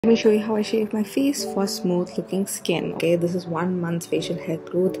Let me show you how I shave my face for smooth looking skin. Okay, this is 1 month's facial hair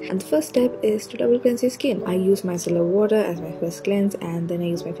growth, and the first step is to double cleanse your skin. I use micellar water as my first cleanse, and then I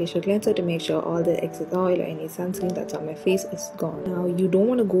use my facial cleanser to make sure all the excess oil or any sunscreen that's on my face is gone. Now, you don't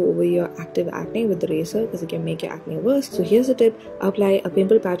want to go over your active acne with the razor because it can make your acne worse. So here's the tip: apply a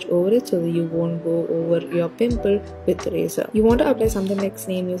pimple patch over it so that you won't go over your pimple with the razor. You want to apply something like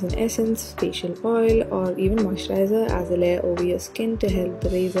snail mucin essence, facial oil, or even moisturizer as a layer over your skin to help the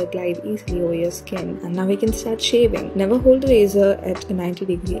razor glide easily over your skin. And now we can start shaving. Never hold the razor at a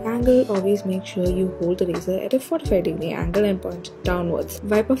 90-degree angle. Always make sure you hold the razor at a 45-degree angle and point it downwards.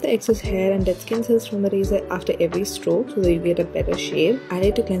 Wipe off the excess hair and dead skin cells from the razor after every stroke so that you get a better shave. I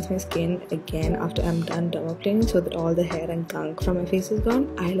like to cleanse my skin again after I'm done derma cleaning so that all the hair and gunk from my face is gone.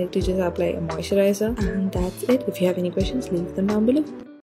 I like to just apply a moisturizer, and that's it. If you have any questions, leave them down below.